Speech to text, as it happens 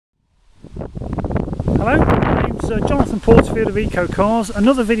Hello, my name's Jonathan Porterfield of Eco Cars.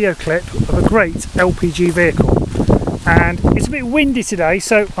 Another video clip of a great LPG vehicle, and it's a bit windy today,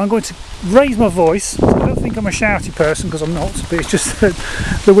 so I'm going to raise my voice. I don't think I'm a shouty person, because I'm not, but it's just that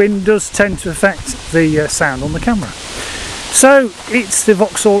the wind does tend to affect the sound on the camera. So it's the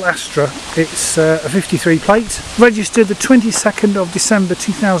Vauxhall Astra. It's a 53 plate, registered the 22nd of December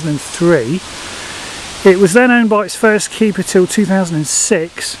 2003. It was then owned by its first keeper till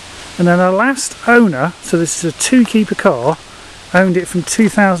 2006, and then our last owner, so this is a two-keeper car, owned it from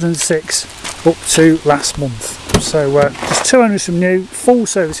 2006 up to last month. So just two owners from new, full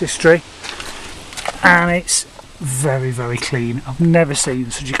service history, and it's very, very clean. I've never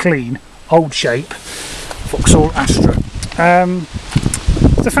seen such a clean, old shape Vauxhall Astra.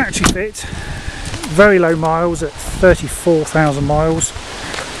 It's a factory fit, very low miles at 34,000 miles.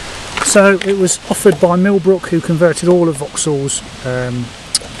 So it was offered by Millbrook, who converted all of Vauxhall's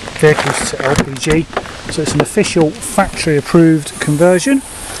vehicles to LPG. So it's an official factory approved conversion.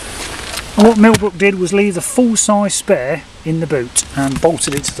 And what Millbrook did was leave the full size spare in the boot and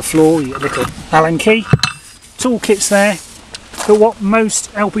bolted it to the floor. You get a little Allen key. Toolkit's there. But what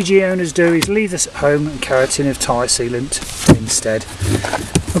most LPG owners do is leave this at home and carry a tin of tyre sealant instead.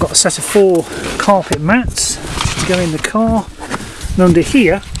 I've got a set of 4 carpet mats to go in the car, and under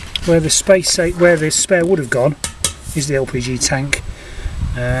here, where the spare would have gone, is the LPG tank,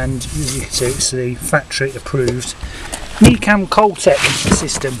 and as you can see, it's the factory approved Nicam Coltec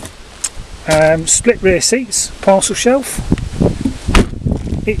system. Split rear seats, parcel shelf.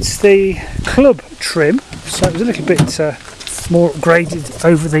 It's the club trim, so it was a little bit more upgraded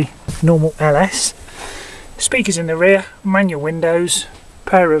over the normal LS. Speakers in the rear, manual windows,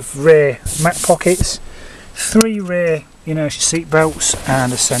 pair of rear mat pockets, 3 rear inertia seat belts,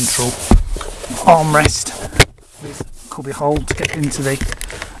 and a central armrest with cubby hole to get into the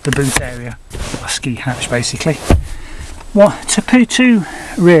boot area. A ski hatch basically. 2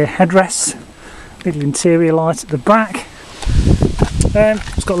 rear headrests, little interior light at the back.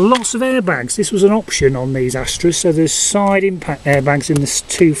 It's got lots of airbags. This was an option on these Astras, so there's side impact airbags in the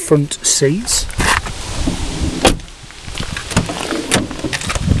 2 front seats.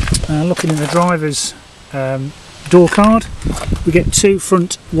 Looking in the driver's door card, we get 2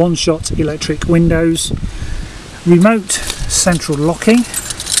 front one-shot electric windows, remote central locking.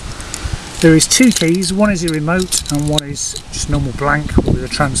 There is 2 keys, one is a remote and one is just normal blank with a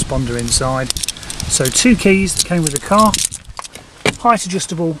transponder inside. So 2 keys that came with the car. Height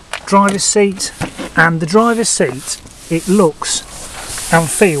adjustable driver's seat, and the driver's seat, it looks and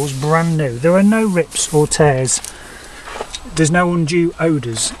feels brand new. There are no rips or tears. There's no undue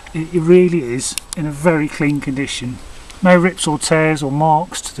odours. It really is in a very clean condition. No rips or tears or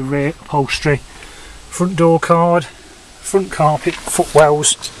marks to the rear upholstery. Front door card, front carpet,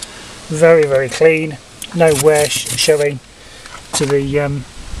 footwells, very, very clean. No wear showing to the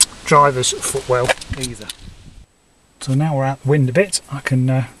driver's footwell either. So now we're out the wind a bit, I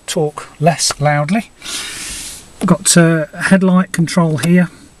can talk less loudly. I've got headlight control here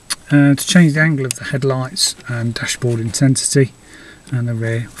to change the angle of the headlights and dashboard intensity, and the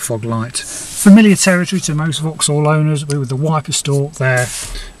rear fog light. Familiar territory to most Vauxhall owners, with the wiper stalk there,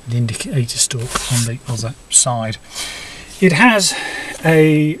 the indicator stalk on the other side. It has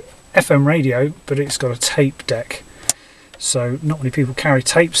a FM radio, but it's got a tape deck, so not many people carry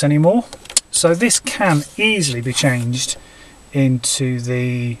tapes anymore. So this can easily be changed into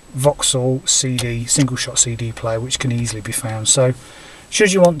the Vauxhall CD, single shot CD player, which can easily be found. So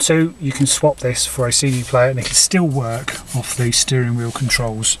should you want to, you can swap this for a CD player, and it can still work off the steering wheel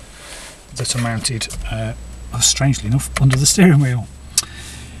controls that are mounted, strangely enough, under the steering wheel.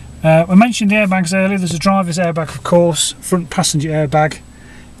 I mentioned the airbags earlier. There's a driver's airbag, of course, front passenger airbag,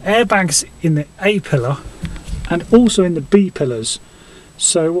 airbags in the A pillar and also in the B pillars.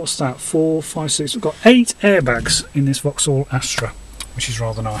 So what's that, 4, 5, 6, we've got 8 airbags in this Vauxhall Astra, which is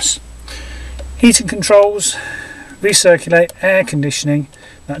rather nice. Heating controls, recirculate, air conditioning,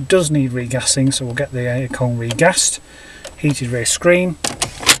 that does need regassing, so we'll get the aircon regassed. Heated rear screen,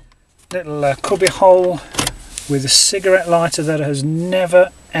 little cubby hole with a cigarette lighter that has never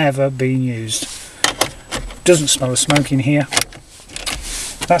ever been used. Doesn't smell of smoke in here.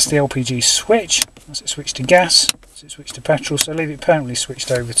 That's the LPG switch, that's it switched to gas. It switched to petrol, so leave it permanently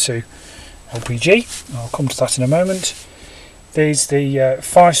switched over to LPG. I'll come to that in a moment. There's the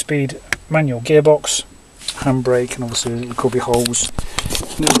 5-speed manual gearbox, handbrake, and obviously little cubby holes,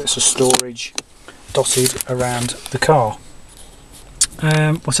 little bits of storage dotted around the car.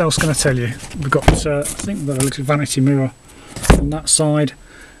 What else can I tell you? We've got, I think we've got a little vanity mirror on that side,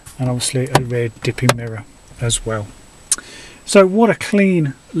 and obviously a rear dipping mirror as well. So what a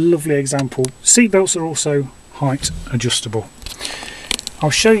clean, lovely example. Seat belts are also height adjustable. I'll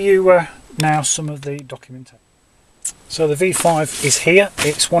show you now some of the documentation. So the V5 is here.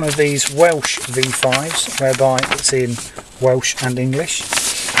 It's one of these Welsh V5s, whereby it's in Welsh and English.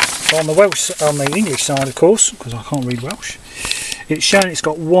 So on the English side, of course, because I can't read Welsh, it's shown it's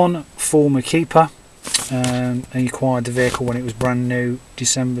got one former keeper. And he acquired the vehicle when it was brand new,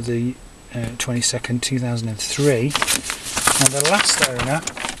 December the 22nd, 2003. And the last owner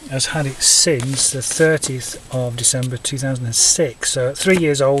has had it since the 30th of December 2006. So at 3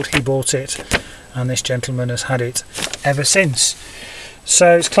 years old he bought it, and this gentleman has had it ever since.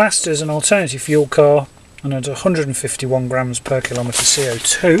 So it's classed as an alternative fuel car, and at 151 grams per kilometre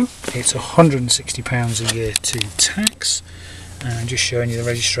CO2 it's £160 a year to tax. And just showing you the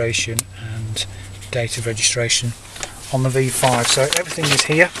registration and date of registration on the V5. So everything is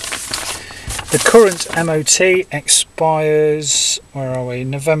here. The current MOT expires, where are we,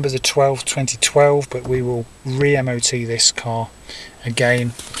 November the 12th 2012, but we will re-MOT this car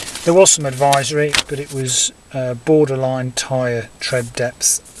again. There was some advisory, but it was borderline tyre tread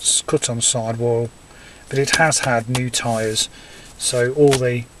depth, cut on sidewall, but it has had new tyres, so all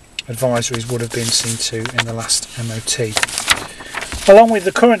the advisories would have been seen to in the last MOT. Along with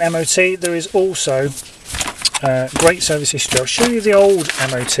the current MOT, there is also great service history. I'll show you the old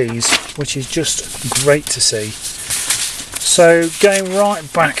MOTs, which is just great to see. So going right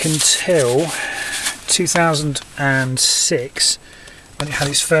back until 2006, when it had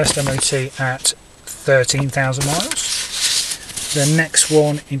its first MOT at 13,000 miles. The next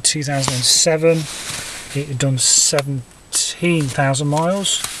one in 2007, it had done 17,000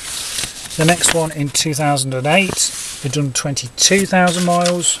 miles. The next one in 2008, it done 22,000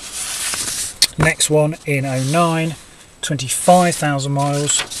 miles. Next one in 09, 25,000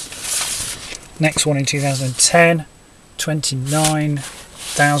 miles. Next one in 2010,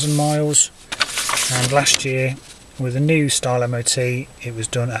 29,000 miles. And last year, with a new style MOT, it was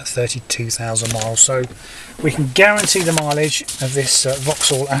done at 32,000 miles. So we can guarantee the mileage of this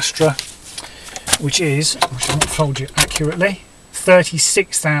Vauxhall Astra, which is, which I've not told you accurately,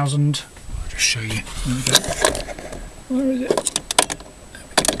 36,000. I'll just show you. Where is it?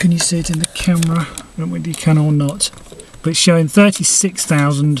 Can you see it in the camera? I don't know whether you can or not, but it's showing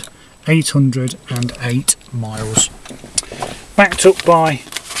 36,808 miles. Backed up by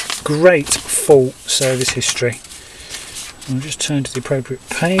great full service history. I'll just turn to the appropriate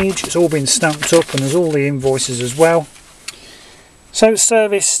page. It's all been stamped up, and there's all the invoices as well. So it's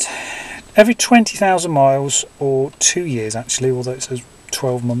serviced every 20,000 miles, or 2 years actually, although it says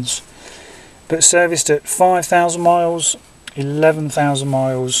 12 months. But serviced at 5,000 miles, 11,000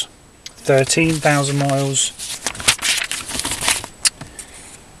 miles, 13,000 miles,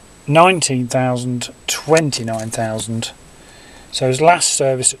 19,000, 29,000. So his last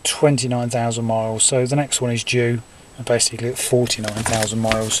service at 29,000 miles. So the next one is due basically at 49,000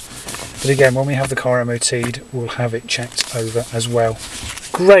 miles. But again, when we have the car MOT'd, we'll have it checked over as well.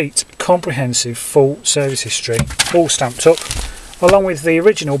 Great comprehensive full service history, all stamped up, along with the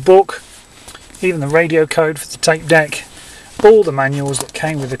original book, even the radio code for the tape deck. All the manuals that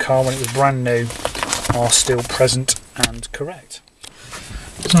came with the car when it was brand new are still present and correct.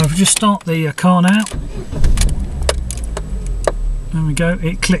 So if we just start the car now, there we go,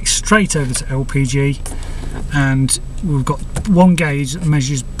 it clicks straight over to LPG, and we've got one gauge that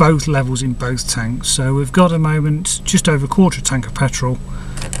measures both levels in both tanks. So we've got a moment just over a quarter tank of petrol,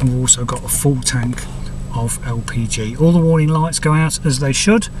 and we've also got a full tank of LPG. All the warning lights go out as they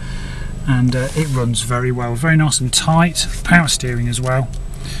should, and it runs very well, very nice and tight. Power steering as well,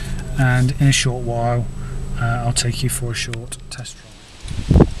 and in a short while I'll take you for a short test drive.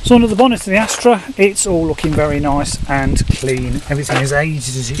 So under the bonnet of the Astra, it's all looking very nice and clean. Everything is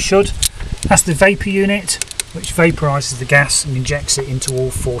aged as it should. That's the vapour unit, which vaporises the gas and injects it into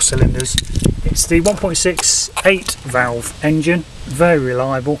all 4 cylinders. It's the 1.6 8-valve engine, very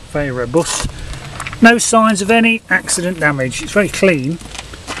reliable, very robust. No signs of any accident damage. It's very clean,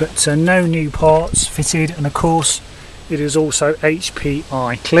 but no new parts fitted, and of course it is also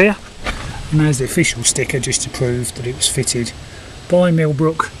HPI clear. And there's the official sticker just to prove that it was fitted by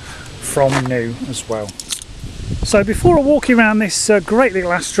Millbrook from new as well. So before I walk you around this great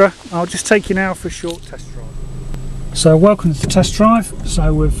little Astra, I'll just take you now for a short test drive. So welcome to the test drive.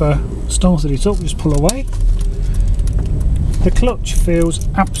 So we've started it up, just pull away. The clutch feels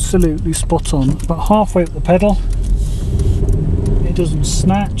absolutely spot on. About halfway up the pedal, it doesn't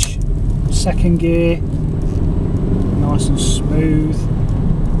snatch. Second gear, nice and smooth.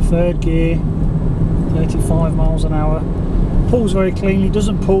 Third gear, 35 miles an hour. Pulls very cleanly,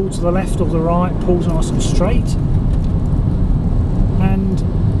 doesn't pull to the left or the right, pulls nice and straight.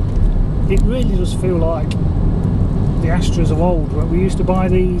 it really does feel like the Astras of old, where we used to buy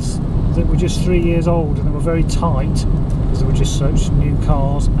these that were just 3 years old and they were very tight because they were just such new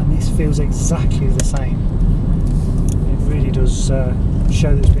cars, and this feels exactly the same. It really does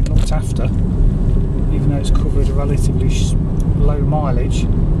show that it's been looked after, even though it's covered a relatively low mileage.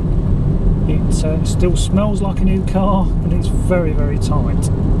 It still smells like a new car, but it's very, very tight.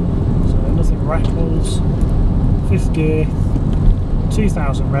 So nothing rattles. 5th gear,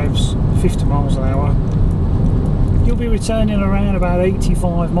 2000 revs, 50 miles an hour. You'll be returning around about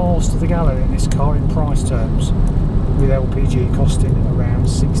 85 miles to the gallon in this car in price terms, with LPG costing around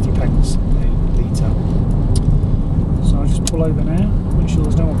 60 pence a litre. So I'll just pull over now, make sure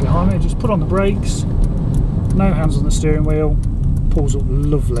there's no one behind me. Just put on the brakes, no hands on the steering wheel, pulls up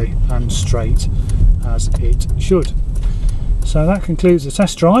lovely and straight as it should. So that concludes the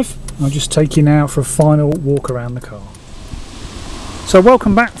test drive. I'll just take you now for a final walk around the car. So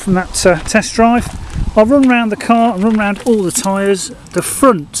welcome back from that test drive. I'll run around the car and run around all the tyres. The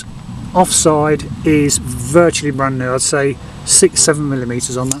front offside is virtually brand new. I'd say 6-7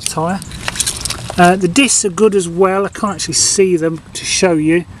 millimeters on that tyre. The discs are good as well. I can't actually see them to show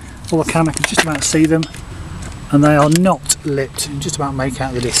you. All I can just about see them, and they are not lipped. You can just about make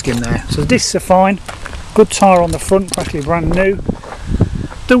out the disc in there. So the discs are fine. Good tyre on the front, practically brand new.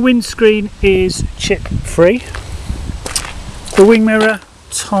 The windscreen is chip free. The wing mirror,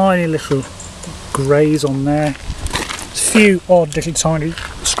 tiny little greys on there. A few odd little tiny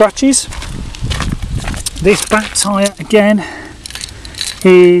scratches. This back tyre again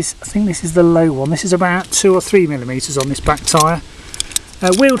is, I think this is the low one. This is about 2 or 3 millimeters on this back tyre.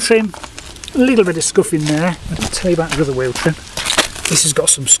 Wheel trim, a little bit of scuffing there. I didn't tell you about the other wheel trim. This has got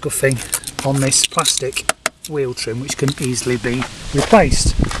some scuffing on this plastic wheel trim, which can easily be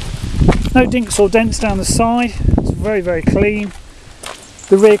replaced. No dinks or dents down the side. It's very, very clean.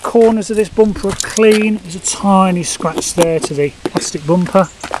 The rear corners of this bumper are clean. There's a tiny scratch there to the plastic bumper.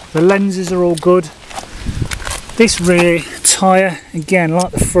 The lenses are all good. This rear tyre, again,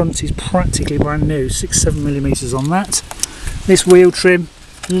 like the front, is practically brand new. 6-7 millimeters on that. This wheel trim,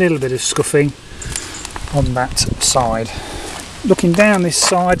 a little bit of scuffing on that side. Looking down this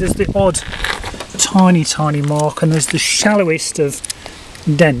side, there's the odd tiny mark, and there's the shallowest of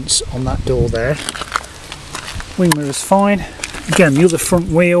dents on that door there. Wing mirror's fine. Again, the other front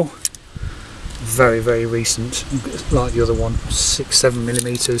wheel, very, very recent, like the other one, 6-7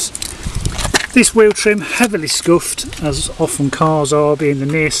 millimeters. This wheel trim, heavily scuffed, as often cars are, being the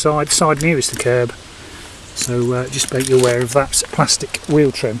near side nearest the curb. So just make you aware of that plastic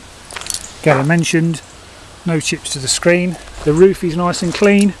wheel trim. Again, I mentioned, no chips to the screen. The roof is nice and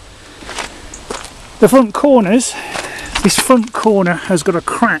clean. The front corners, this front corner has got a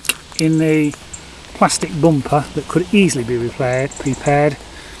crack in the plastic bumper that could easily be repaired,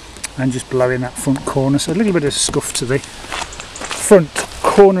 and just below in that front corner. So a little bit of scuff to the front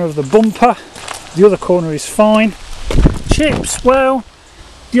corner of the bumper. The other corner is fine. Chips, well,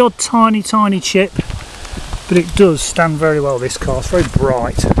 the odd tiny chip, but it does stand very well, this car. It's very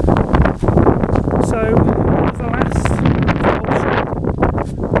bright. So the last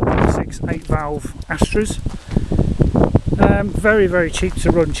 6-8 valve Astras, very, very cheap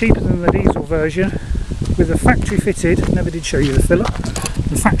to run, cheaper than the diesel version, with a factory fitted, never did show you the filler,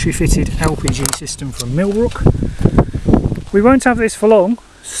 the factory fitted LPG system from Millbrook. We won't have this for long,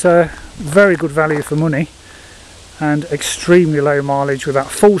 so very good value for money, and extremely low mileage with that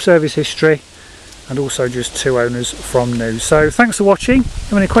full service history, and also just 2 owners from new. So thanks for watching. If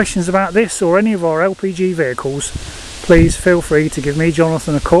you have any questions about this or any of our LPG vehicles, please feel free to give me,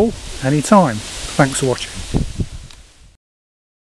 Jonathan, a call anytime. Thanks for watching.